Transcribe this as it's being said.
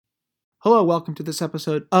Hello, welcome to this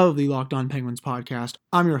episode of the Locked On Penguins podcast.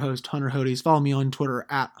 I'm your host, Hunter Hodes. Follow me on Twitter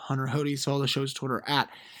at Hunter Hodes. Follow the show's Twitter at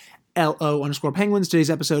LO_Penguins.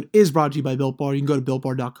 Today's episode is brought to you by Built Bar. You can go to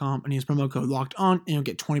BuiltBar.com and use promo code Locked On, and you'll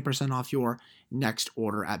get 20% off your next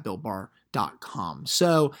order at BuiltBar.com.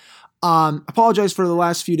 So, apologize for the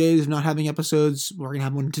last few days of not having episodes. We're going to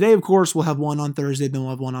have one today, of course. We'll have one on Thursday, then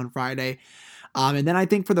we'll have one on Friday. And then I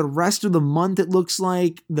think for the rest of the month, it looks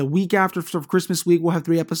like the week after sort of Christmas week, we'll have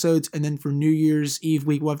 3 episodes. And then for New Year's Eve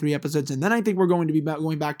week, we'll have 3 episodes. And then I think we're going to be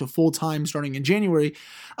going back to full time starting in January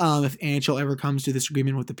if NHL ever comes to this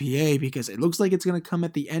agreement with the PA, because it looks like it's going to come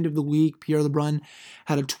at the end of the week. Pierre LeBrun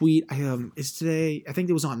had a tweet. It's today. I think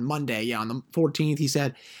it was on Monday. Yeah, on the 14th, he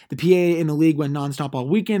said the PA in the league went nonstop all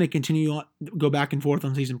weekend and go back and forth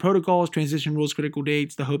on season protocols, transition rules, critical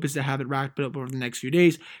dates. The hope is to have it wrapped up over the next few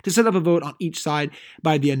days to set up a vote on each side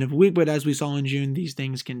by the end of the week, but as we saw in June, these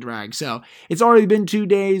things can drag. So it's already been 2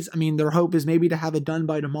 days. I mean, their hope is maybe to have it done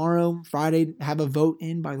by tomorrow, Friday, have a vote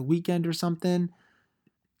in by the weekend or something.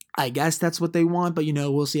 I guess that's what they want, but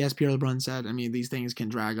we'll see. As Pierre LeBrun said, I mean, these things can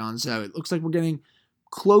drag on. So it looks like we're getting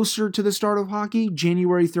closer to the start of hockey.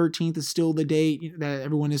 January 13th is still the date that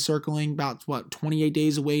everyone is circling, about 28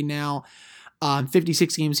 days away now.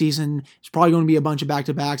 56 game season. It's probably going to be a bunch of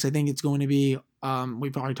back-to-backs. I think it's going to be,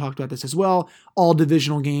 we've already talked about this as well, all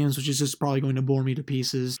divisional games, which is just probably going to bore me to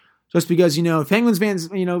pieces. Just because, Penguins fans,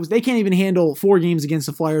 they can't even handle 4 games against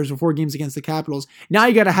the Flyers or 4 games against the Capitals. Now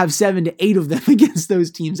you got to have 7 to 8 of them against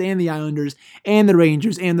those teams, and the Islanders and the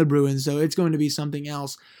Rangers and the Bruins. So it's going to be something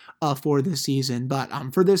else for this season. But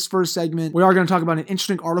for this first segment, we are going to talk about an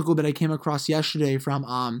interesting article that I came across yesterday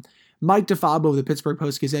from Mike DeFabo of the Pittsburgh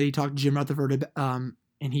Post-Gazette. He talked to Jim Rutherford, and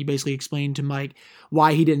he basically explained to Mike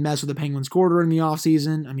why he didn't mess with the Penguins quarter in the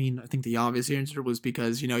offseason. I mean, I think the obvious answer was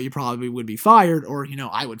because, you probably would be fired, or,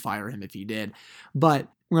 I would fire him if he did. But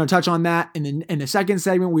we're going to touch on that. And then in the second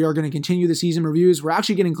segment, we are going to continue the season reviews. We're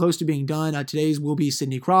actually getting close to being done. Today's will be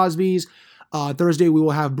Sidney Crosby's. Thursday, we will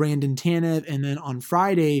have Brandon Tanev. And then on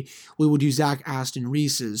Friday, we will do Zach Aston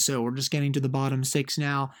Reese's. So we're just getting to the bottom 6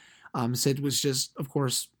 now. Sid was just, of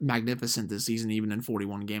course, magnificent this season, even in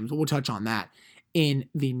 41 games. But we'll touch on that in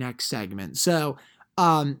the next segment. So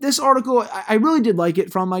this article, I really did like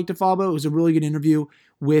it from Mike DeFabo. It was a really good interview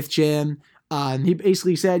with Jim. He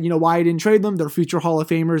basically said, why I didn't trade them. They're future Hall of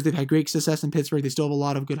Famers. They've had great success in Pittsburgh. They still have a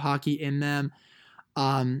lot of good hockey in them.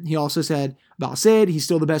 He also said about Sid, he's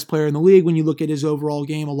still the best player in the league. When you look at his overall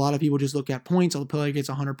game, a lot of people just look at points. A player gets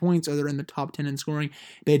 100 points, or they're in the top 10 in scoring.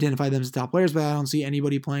 They identify them as top players, but I don't see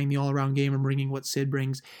anybody playing the all-around game and bringing what Sid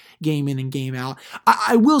brings game in and game out.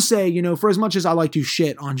 I will say, for as much as I like to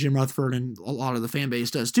shit on Jim Rutherford, and a lot of the fan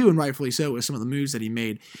base does too, and rightfully so with some of the moves that he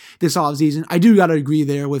made this offseason, I do got to agree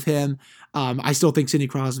there with him. I still think Sidney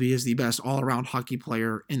Crosby is the best all-around hockey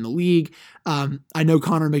player in the league. I know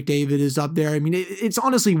Connor McDavid is up there. I mean, it's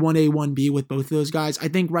honestly 1A, 1B with both of those guys. I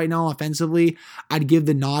think right now, offensively, I'd give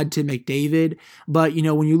the nod to McDavid. But,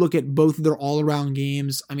 when you look at both of their all-around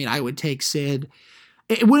games, I mean, I would take Sid.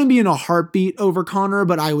 It wouldn't be in a heartbeat over Connor,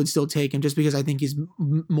 but I would still take him just because I think he's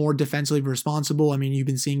more defensively responsible. I mean, you've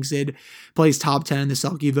been seeing Sid plays top 10 in the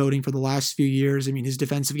Selke voting for the last few years. I mean, his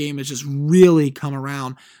defensive game has just really come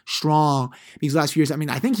around strong these last few years. I mean,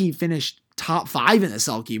 I think he finished top 5 in the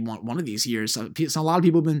Selke one of these years. So a lot of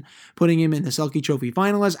people have been putting him in the Selke Trophy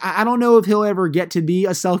finalist. I don't know if he'll ever get to be a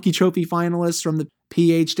Selke Trophy finalist from the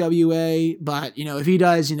PHWA, but, if he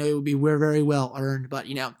does, it would be very well earned. But,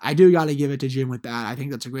 I do got to give it to Jim with that. I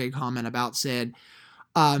think that's a great comment about Sid.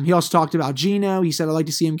 He also talked about Gino. He said, I'd like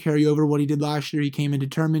to see him carry over what he did last year. He came in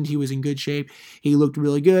determined. He was in good shape. He looked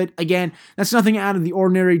really good. Again, that's nothing out of the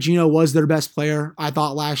ordinary. Gino was their best player, I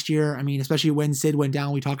thought, last year. I mean, especially when Sid went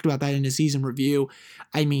down. We talked about that in the season review.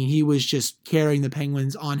 I mean, he was just carrying the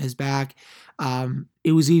Penguins on his back.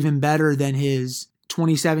 It was even better than his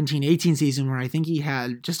 2017-18 season, where I think he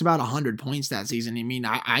had just about 100 points that season. I mean,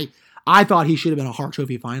 I thought he should have been a Hart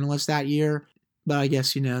Trophy finalist that year. But I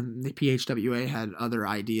guess, the PHWA had other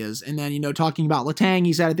ideas. And then, talking about Letang,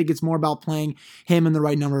 he said, I think it's more about playing him in the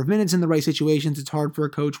right number of minutes in the right situations. It's hard for a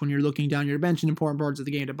coach when you're looking down your bench in important parts of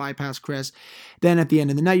the game to bypass Chris. Then at the end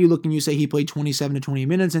of the night, you look and you say he played 27 to 20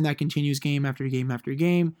 minutes, and that continues game after game after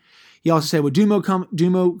game. He also said with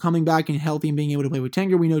Dumo coming back and healthy and being able to play with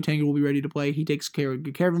Tanger, we know Tanger will be ready to play. He takes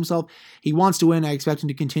good care of himself. He wants to win. I expect him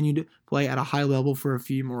to continue to play at a high level for a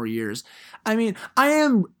few more years. I mean, I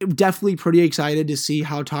am definitely pretty excited excited to see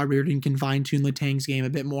how Todd Reirden can fine-tune Letang's game a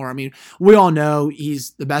bit more. I mean, we all know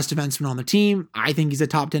he's the best defenseman on the team. I think he's a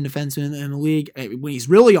top 10 defenseman in the league. When he's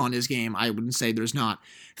really on his game, I wouldn't say there's not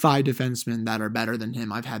 5 defensemen that are better than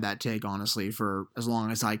him. I've had that take, honestly, for as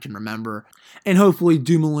long as I can remember. And hopefully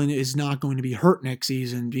Dumoulin is not going to be hurt next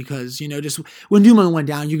season because, just when Dumoulin went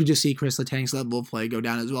down, you could just see Chris Letang's level of play go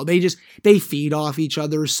down as well. They feed off each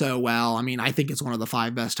other so well. I mean, I think it's one of the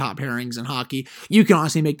 5 best top pairings in hockey. You can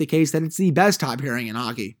honestly make the case that it's the best top pairing in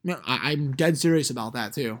hockey. I'm dead serious about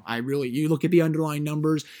that too. You look at the underlying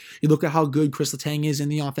numbers, you look at how good Chris Letang is in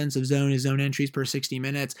the offensive zone, his zone entries per 60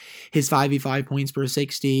 minutes, his 5v5 points per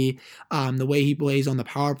 60, the way he plays on the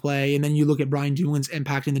power play, and then you look at Brian Dumoulin's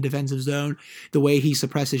impact in the defensive zone, the way he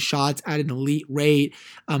suppresses shots at an elite rate,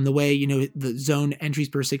 the way, the zone entries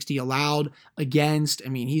per 60 allowed against. I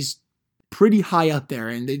mean, he's pretty high up there,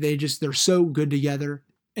 and they're so good together,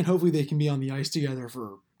 and hopefully they can be on the ice together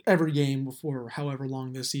for every game before however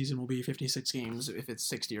long this season will be, 56 games, if it's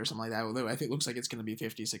 60 or something like that, although I think it looks like it's going to be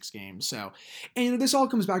 56 games. So, and this all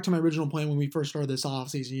comes back to my original plan when we first started this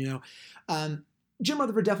offseason, Jim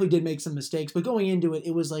Rutherford definitely did make some mistakes, but going into it,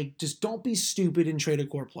 it was like, just don't be stupid and trade a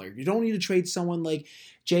core player. You don't need to trade someone like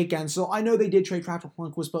Jake Guentzel. I know they did trade Patrick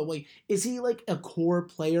Hornqvist, but is he like a core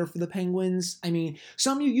player for the Penguins? I mean,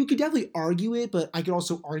 you could definitely argue it, but I could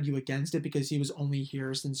also argue against it because he was only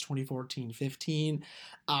here since 2014-15.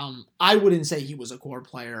 I wouldn't say he was a core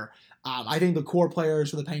player. I think the core players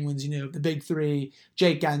for the Penguins, the big 3,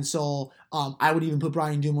 Jake Guentzel, I would even put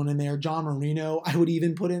Brian Dumoulin in there. John Marino, I would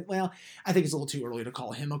even put in, I think it's a little too early to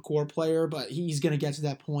call him a core player, but he's going to get to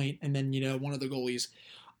that point, and then, one of the goalies,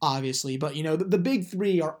 obviously. But, the big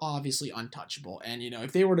 3 are obviously untouchable, and,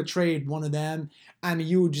 if they were to trade one of them, I mean,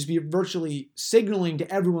 you would just be virtually signaling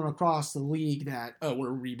to everyone across the league that, oh,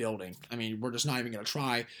 we're rebuilding. I mean, we're just not even going to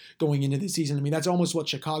try going into the season. I mean, that's almost what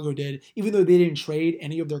Chicago did. Even though they didn't trade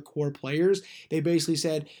any of their core players, they basically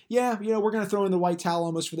said, yeah, we're going to throw in the white towel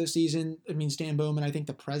almost for this season. I mean, Stan Bowman, I think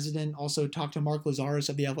the president, also talked to Mark Lazarus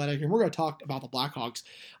of The Athletic, and we're going to talk about the Blackhawks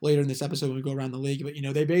later in this episode when we go around the league. But,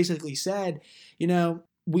 they basically said,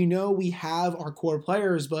 we know we have our core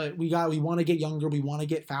players, but we want to get younger, we want to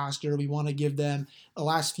get faster, we want to give them the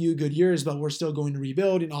last few good years, but we're still going to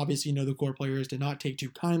rebuild. And obviously, the core players did not take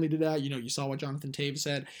too kindly to that. You saw what Jonathan Toews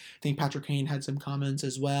said. I think Patrick Kane had some comments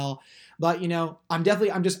as well. But,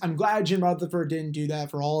 I'm glad Jim Rutherford didn't do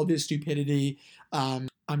that for all of his stupidity. I'm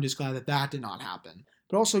just glad that did not happen.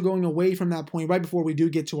 But also going away from that point, right before we do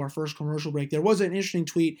get to our first commercial break, there was an interesting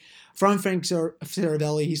tweet from Frank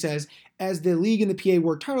Saravelli. He says, as the league and the PA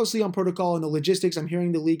work tirelessly on protocol and the logistics, I'm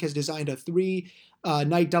hearing the league has designed a 3-game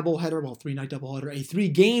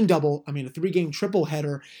triple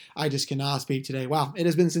header. I just cannot speak today. Wow, it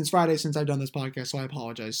has been since Friday since I've done this podcast, so I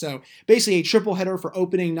apologize. So basically a triple header for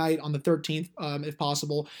opening night on the 13th, if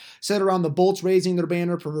possible, set around the Bolts raising their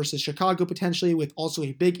banner versus Chicago potentially, with also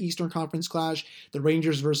a big Eastern Conference clash, the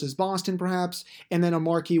Rangers versus Boston perhaps, and then a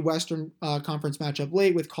marquee Western Conference matchup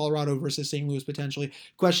late with Colorado versus St. Louis potentially.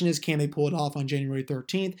 Question is, can they pull it off on January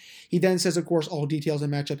 13th? He then says, of course, all details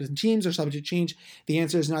and matchups and teams are subject to change. The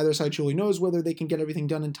answer is neither side truly knows whether they can get everything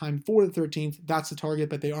done in time for the 13th. That's the target,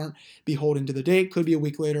 but they aren't beholden to the date. Could be a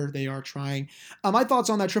week later. They are trying. My thoughts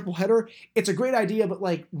on that triple header, it's a great idea, but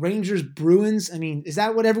Rangers, Bruins, I mean, is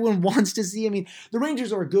that what everyone wants to see? I mean, the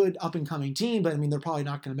Rangers are a good up-and-coming team, but I mean, they're probably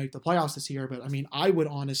not going to make the playoffs this year. But I mean, I would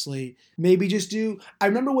honestly maybe just I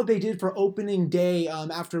remember what they did for opening day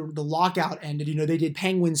after the lockout ended. They did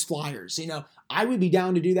Penguins Flyers. I would be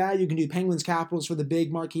down to do that. You can do Penguins Capitals for the big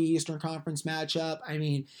marquee Eastern Conference matchup. I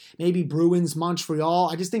mean, maybe Bruins Montreal.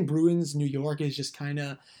 I just think Bruins New York is just kind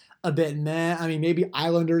of a bit meh. I mean, maybe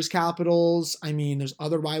Islanders Capitals. I mean, there's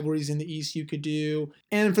other rivalries in the East you could do.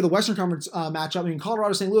 And for the Western Conference matchup, I mean,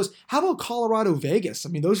 Colorado St. Louis. How about Colorado Vegas? I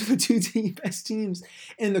mean, those are the 2 best teams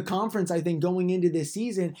in the conference, I think, going into this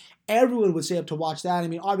season. Everyone would stay up to watch that. I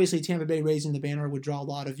mean, obviously Tampa Bay raising the banner would draw a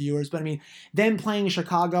lot of viewers, but I mean, them playing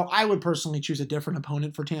Chicago, I would personally choose a different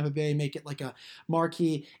opponent for Tampa Bay, make it like a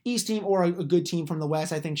marquee East team or a good team from the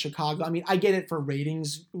West. I think Chicago, I mean, I get it for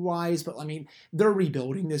ratings wise, but I mean, they're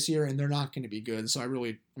rebuilding this year and they're not going to be good. So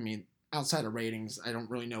outside of ratings, I don't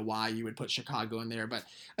really know why you would put Chicago in there, but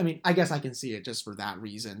I mean, I guess I can see it just for that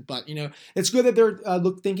reason. But it's good that they're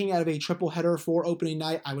thinking out of a triple header for opening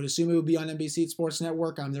night. I would assume it would be on NBC Sports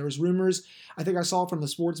Network. There was rumors, I think I saw from the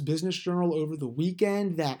Sports Business Journal over the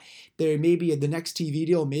weekend, that there may be the next TV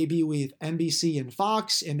deal maybe with NBC and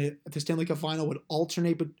Fox, and the Stanley Cup Final would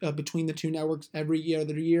alternate between the 2 networks every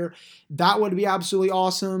other year. That would be absolutely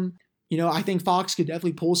awesome. I think Fox could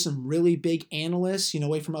definitely pull some really big analysts,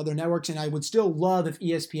 away from other networks. And I would still love if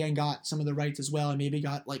ESPN got some of the rights as well and maybe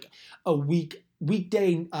got a week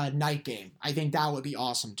weekday night game. I think that would be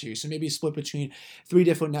awesome too. So maybe split between 3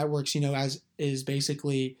 different networks, as is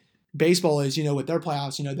basically baseball is, with their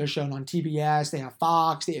playoffs, they're shown on TBS, they have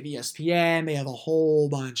Fox, they have ESPN, they have a whole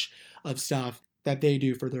bunch of stuff that they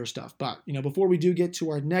do for their stuff. But, before we do get to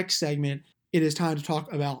our next segment, it is time to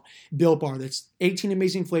talk about Built Bar. That's 18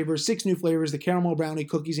 amazing flavors, 6 new flavors, the caramel brownie,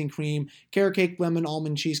 cookies and cream, carrot cake, lemon,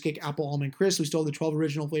 almond cheesecake, apple, almond crisp. We still have the 12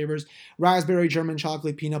 original flavors, raspberry, German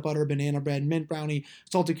chocolate, peanut butter, banana bread, mint brownie,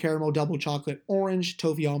 salted caramel, double chocolate, orange,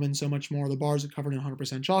 toffee almond, so much more. The bars are covered in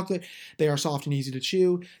 100% chocolate. They are soft and easy to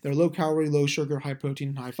chew. They're low calorie, low sugar, high protein,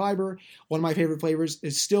 and high fiber. One of my favorite flavors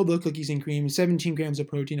is still the cookies and cream, 17 grams of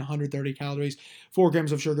protein, 130 calories, 4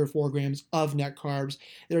 grams of sugar, 4 grams of net carbs.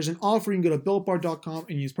 There's an offer. You can go to BuiltBar.com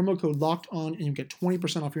and use promo code LOCKEDON, and you get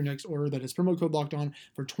 20% off your next order. That is promo code LOCKEDON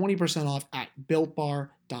for 20% off at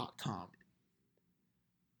BuiltBar.com.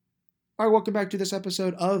 All right, welcome back to this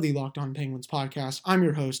episode of the Locked On Penguins podcast. I'm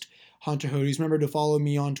your host, Hunter Hodes. Remember to follow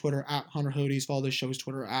me on Twitter at Hunter Hodes. Follow the show's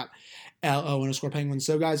Twitter at LO_Penguins.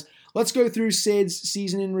 So, guys, let's go through Sid's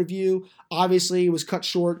season in review. Obviously, it was cut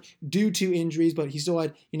short due to injuries, but he still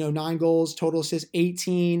had, 9 goals, total assists,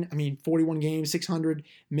 18. 41 games, 600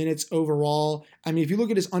 minutes overall. If you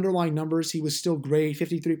look at his underlying numbers, he was still great,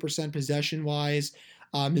 53% possession-wise.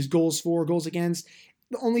 His goals for, goals against,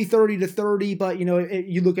 only 30-30, but,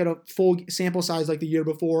 you look at a full sample size like the year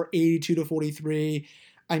before, 82-43.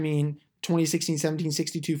 2016-17,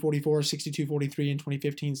 62-44, 62-43, and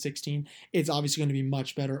 2015-16. It's obviously going to be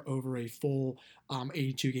much better over a full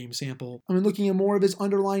 82-game sample. Looking at more of his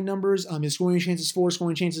underlying numbers, his scoring chances for,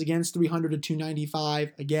 scoring chances against,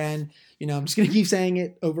 300-295. Again, I'm just going to keep saying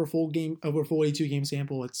it, over full 82-game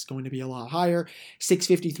sample, it's going to be a lot higher.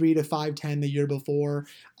 653-510 the year before.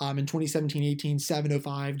 In 2017-18,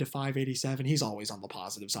 705-587. He's always on the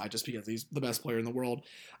positive side just because he's the best player in the world.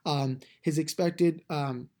 His expected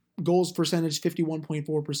goals percentage,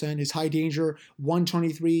 51.4%. His high danger,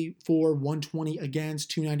 123 for, 120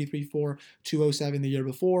 against, 293 for, 207 the year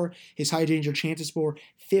before. His high danger chances for,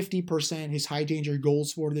 50%. His high danger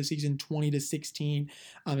goals for this season, 20-16.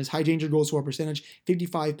 His high danger goals for percentage,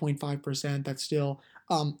 55.5%. That's still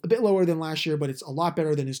a bit lower than last year, but it's a lot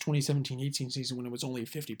better than his 2017-18 season when it was only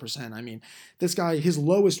 50%. This guy, his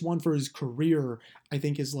lowest one for his career, I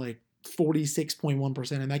think, is like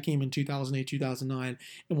 46.1%, and that came in 2008, 2009,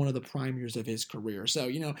 in one of the prime years of his career.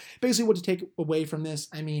 So, basically what to take away from this,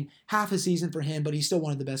 half a season for him, but he's still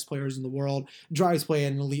one of the best players in the world, drives play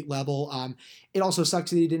at an elite level. It also sucks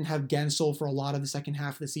that he didn't have Gensel for a lot of the second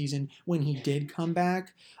half of the season when he did come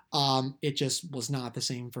back. It just was not the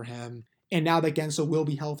same for him. And now that Gensel will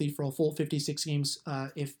be healthy for a full 56 games,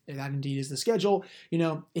 if that indeed is the schedule,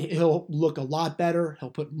 he'll look a lot better. He'll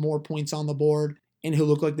put more points on the board. And he'll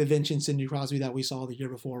look like the Vincent Sidney Crosby that we saw the year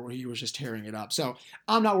before where he was just tearing it up. So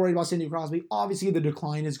I'm not worried about Sidney Crosby. Obviously, the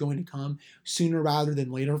decline is going to come sooner rather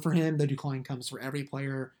than later for him. The decline comes for every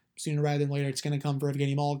player sooner rather than later. It's going to come for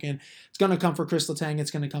Evgeny Malkin. It's going to come for Chris Letang.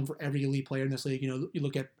 It's going to come for every elite player in this league. You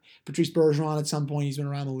look at Patrice Bergeron at some point. He's been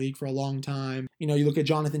around the league for a long time. You look at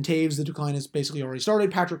Jonathan Toews. The decline has basically already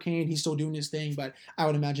started. Patrick Kane, he's still doing his thing, but I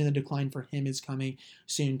would imagine the decline for him is coming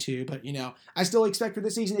soon too. But, I still expect for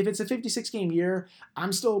this season, if it's a 56-game year,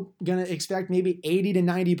 I'm still going to expect maybe 80 to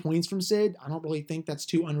 90 points from Sid. I don't really think that's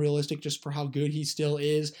too unrealistic just for how good he still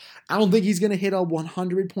is. I don't think he's going to hit a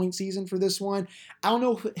 100-point season for this one. I don't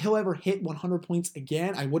know if he'll ever hit 100 points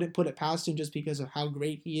again. I wouldn't put it past him just because of how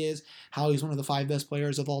great he is, how he's one of the 5 best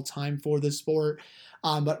players of all time for this sport.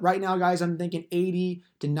 But right now, guys, I'm thinking 80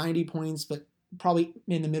 to 90 points, but probably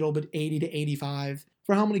in the middle, but 80 to 85.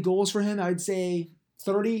 For how many goals for him? I'd say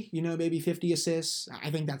 30, maybe 50 assists. I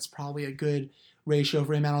think that's probably a good ratio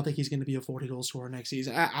for him. I don't think he's going to be a 40-goal scorer next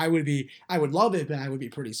season. I would love it, but I would be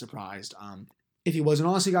pretty surprised. If he wasn't,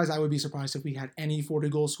 honestly, guys, I would be surprised if we had any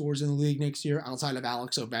 40-goal scorers in the league next year outside of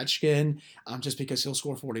Alex Ovechkin, just because he'll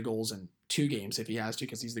score 40 goals in 2 games if he has to,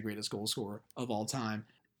 because he's the greatest goal scorer of all time.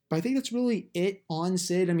 But I think that's really it on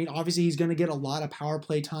Sid. Obviously, he's going to get a lot of power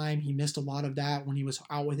play time. He missed a lot of that when he was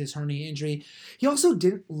out with his hernia injury. He also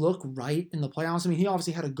didn't look right in the playoffs. He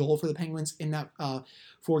obviously had a goal for the Penguins in that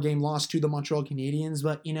 4-game loss to the Montreal Canadiens.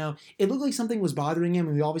 But, it looked like something was bothering him.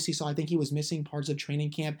 And we obviously saw, I think he was missing parts of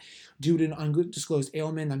training camp due to an undisclosed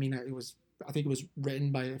ailment. I think it was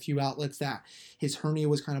written by a few outlets that his hernia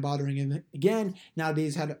was kind of bothering him again. Now that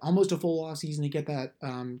he's had almost a full off season to get that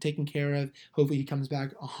taken care of. Hopefully he comes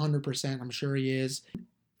back 100%. I'm sure he is.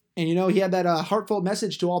 And, he had that heartfelt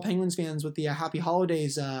message to all Penguins fans with the Happy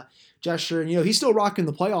Holidays gesture. And, he's still rocking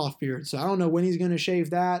the playoff beard. So I don't know when he's going to shave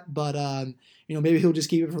that. But, maybe he'll just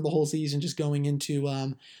keep it for the whole season, just going into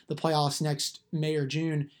the playoffs next May or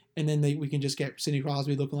June. and then we can just get Sidney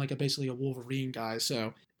Crosby looking like basically a Wolverine guy.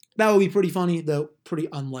 So that would be pretty funny, though pretty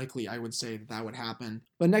unlikely, I would say, that would happen.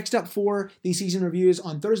 But next up for the season reviews,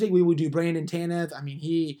 on Thursday we will do Brandon Tanev. I mean,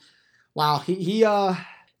 he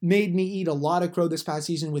made me eat a lot of crow this past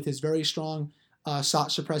season with his very strong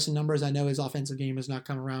shot suppressing numbers. I know his offensive game has not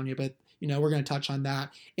come around yet, but we're going to touch on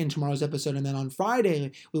that in tomorrow's episode. And then on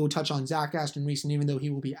Friday, we will touch on Zach Aston Reese. And even though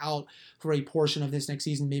he will be out for a portion of this next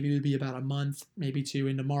season, maybe it would be about a month, maybe two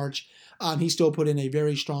into March, he still put in a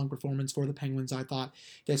very strong performance for the Penguins, I thought,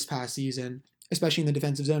 this past season, especially in the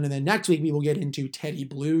defensive zone. And then next week, we will get into Teddy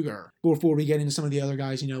Bluger before we get into some of the other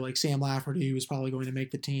guys, like Sam Lafferty, who is probably going to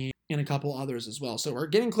make the team, and a couple others as well. So we're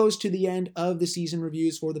getting close to the end of the season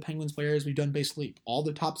reviews for the Penguins players. We've done basically all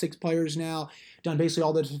the top 6 players now, done basically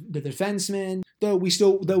all the defensemen. Though we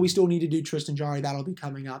still need to do Tristan Jarry. That'll be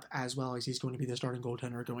coming up as well, as he's going to be the starting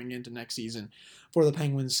goaltender going into next season for the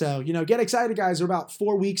Penguins. So, get excited, guys. We're about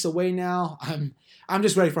 4 weeks away now. I'm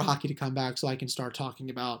just ready for hockey to come back so I can start talking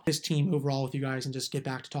about this team overall with you guys and just get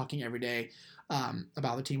back to talking every day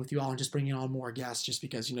about the team with you all, and just bringing on more guests, just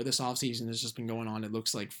because, this offseason has just been going on, it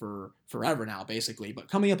looks like, for forever now, basically. But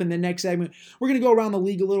coming up in the next segment, we're going to go around the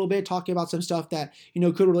league a little bit, talking about some stuff that,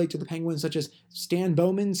 could relate to the Penguins, such as Stan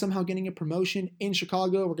Bowman somehow getting a promotion in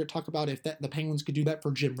Chicago. We're going to talk about if the Penguins could do that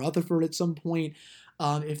for Jim Rutherford at some point,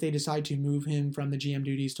 if they decide to move him from the GM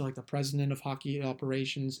duties to the president of hockey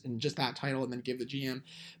operations and just that title, and then give the GM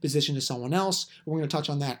position to someone else. We're going to touch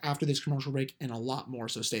on that after this commercial break and a lot more,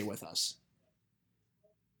 so stay with us.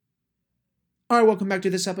 All right, welcome back to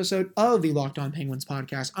this episode of the Locked On Penguins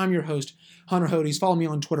podcast. I'm your host, Hunter Hodes. Follow me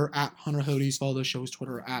on Twitter at Hunter Hodes. Follow the show's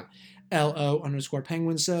Twitter at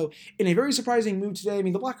LO_Penguins. So, in a very surprising move today,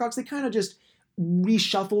 the Blackhawks, they kind of just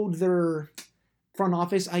reshuffled their front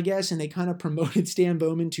office, I guess, and they kind of promoted Stan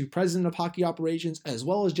Bowman to president of hockey operations as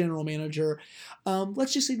well as general manager.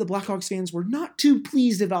 Let's just say the Blackhawks fans were not too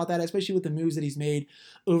pleased about that, especially with the moves that he's made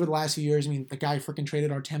over the last few years. The guy freaking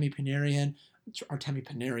traded Artemi Panarin,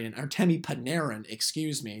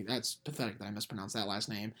 excuse me. That's pathetic that I mispronounced that last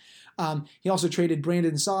name. He also traded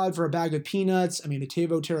Brandon Saad for a bag of peanuts. The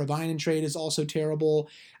Teuvo Teravainen trade is also terrible.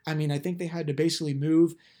 I think they had to basically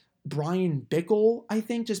move Brian Bickle,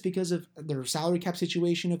 just because of their salary cap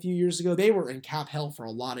situation a few years ago. They were in cap hell for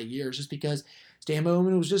a lot of years just because Stan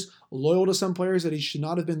Bowman was just loyal to some players that he should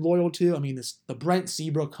not have been loyal to. The Brent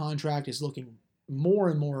Seabrook contract is looking more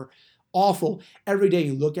and more awful every day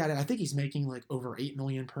you look at it. I think he's making over $8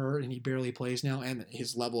 million per, and he barely plays now, and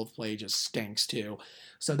his level of play just stinks too.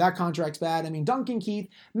 So that contract's bad. Duncan Keith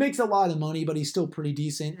makes a lot of money, but he's still pretty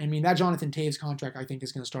decent. That Jonathan Toews contract, I think,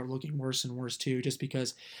 is going to start looking worse and worse too, just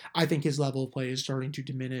because I think his level of play is starting to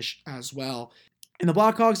diminish as well. And the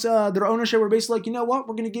Blackhawks, their ownership were basically you know what,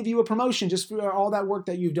 we're going to give you a promotion just for all that work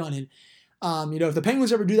that you've done. And if the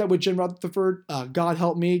Penguins ever do that with Jim Rutherford, God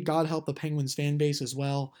help me, God help the Penguins fan base as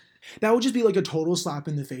well. That would just be a total slap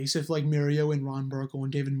in the face if Mario and Ron Burkle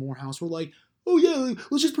and David Morehouse were oh yeah,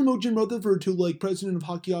 let's just promote Jim Rutherford to president of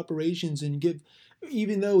hockey operations and give,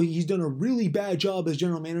 even though he's done a really bad job as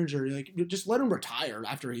general manager, just let him retire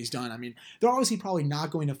after he's done. They're obviously probably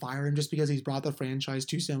not going to fire him just because he's brought the franchise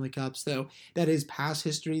 2 Stanley Cups, though that is past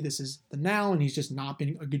history. This is the now, and he's just not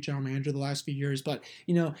been a good general manager the last few years. But,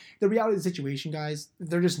 the reality of the situation, guys,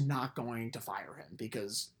 they're just not going to fire him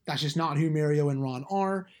because that's just not who Mario and Ron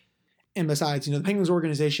are. And besides, the Penguins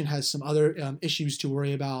organization has some other issues to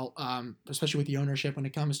worry about, especially with the ownership when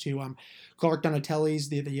it comes to Clark Donatelli's,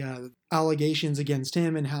 the allegations against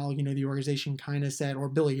him, and how, the organization kind of said, or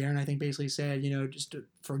Billy Aaron, I think, basically said, just to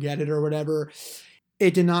forget it or whatever.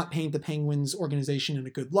 It did not paint the Penguins organization in a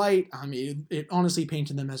good light. It honestly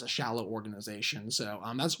painted them as a shallow organization. So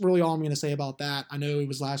that's really all I'm going to say about that. I know it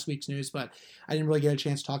was last week's news, but I didn't really get a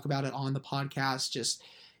chance to talk about it on the podcast. Just,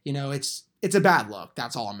 it's a bad look.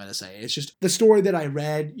 That's all I'm going to say. It's just the story that I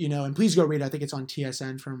read, and please go read it. I think it's on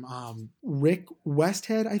TSN from Rick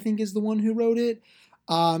Westhead, I think is the one who wrote it.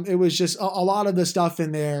 It was just a lot of the stuff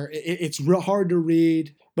in there. It's real hard to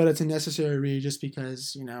read, but it's a necessary read just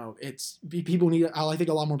because, it's people need. I think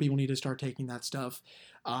a lot more people need to start taking that stuff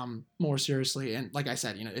more seriously. And like I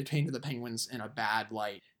said, it painted the Penguins in a bad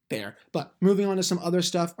light there. But moving on to some other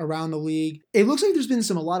stuff around the league, it looks like there's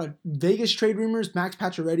been a lot of Vegas trade rumors. Max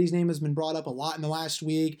Pacioretty's name has been brought up a lot in the last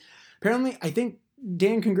week. Apparently, I think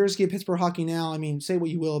Dan Kongursky of Pittsburgh Hockey Now, say what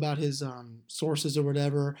you will about his sources or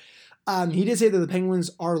whatever, he did say that the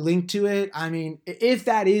Penguins are linked to it. If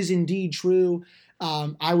that is indeed true,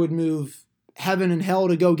 I would move heaven and hell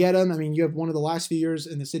to go get him. You have one of the last few years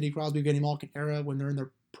in the Sidney Crosby, Evgeny Malkin era when they're in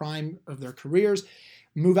their prime of their careers.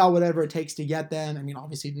 move out whatever it takes to get them. I mean,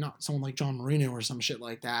 obviously not someone like John Marino or some shit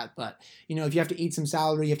like that, but, if you have to eat some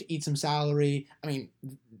salary, you have to eat some salary. I mean,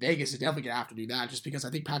 Vegas is definitely going to have to do that just because I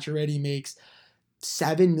think Pacioretty makes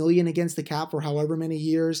 $7 million against the cap for however many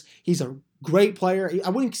years. He's a great player. I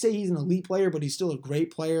wouldn't say he's an elite player, but he's still a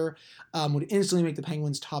great player. Would instantly make the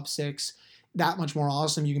Penguins top 6 that much more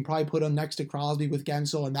awesome. You can probably put him next to Crosby with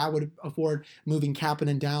Gensel, and that would afford moving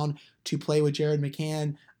Kapanen down to play with Jared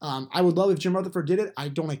McCann. I would love if Jim Rutherford did it. I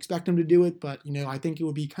don't expect him to do it, but, I think it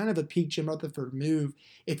would be kind of a peak Jim Rutherford move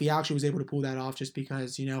if he actually was able to pull that off, just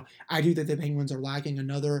because, I do think the Penguins are lacking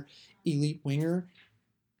another elite winger.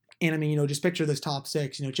 And I mean, just picture this top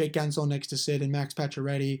 6, Jake Gensel next to Sid and Max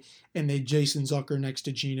Pacioretty, and then Jason Zucker next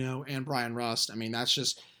to Gino and Brian Rust. I mean, that's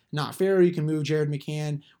just not fair. You can move Jared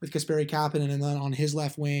McCann with Kasperi Kapanen, and then on his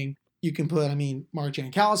left wing, you can put, Mark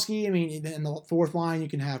Jankowski. I mean, in the fourth line, you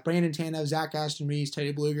can have Brandon Tanev, Zach Aston-Reese,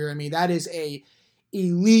 Teddy Bluger. I mean, that is a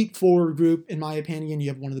elite forward group, in my opinion. You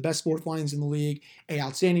have one of the best fourth lines in the league, a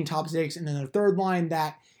outstanding top 6, and then a third line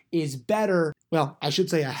that is better. Well, I should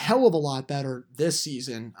say a hell of a lot better this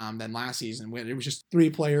season than last season, when it was just 3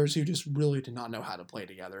 players who just really did not know how to play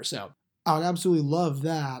together. So I would absolutely love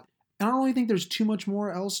that. And I don't really think there's too much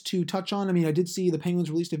more else to touch on. I mean, I did see the Penguins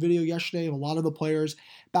released a video yesterday of a lot of the players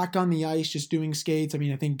back on the ice just doing skates. I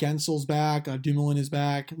mean, I think Gensel's back, Dumoulin is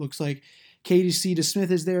back. It looks like Casey DeSmith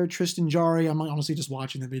is there, Tristan Jarry. I'm honestly just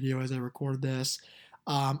watching the video as I record this.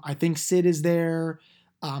 I think Sid is there.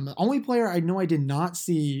 The only player I know I did not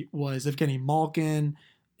see was Evgeny Malkin.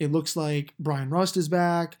 It looks like Brian Rust is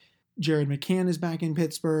back. Jared McCann is back in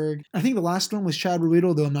Pittsburgh. I think the last one was Chad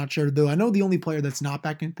Ruhwedel, though I'm not sure. Though I know the only player that's not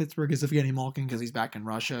back in Pittsburgh is Evgeny Malkin because he's back in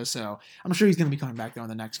Russia. So I'm sure he's going to be coming back there in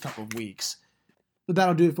the next couple of weeks. But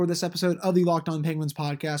that'll do it for this episode of the Locked On Penguins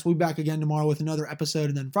podcast. We'll be back again tomorrow with another episode,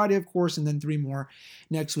 and then Friday, of course, and then 3 more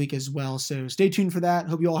next week as well. So stay tuned for that.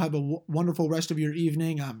 Hope you all have a wonderful rest of your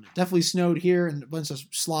evening. Definitely snowed here and a bunch of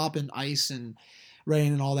slop and ice and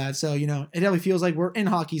rain and all that. So, it definitely feels like we're in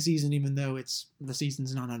hockey season, even though the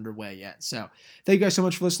season's not underway yet. So thank you guys so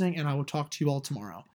much for listening, and I will talk to you all tomorrow.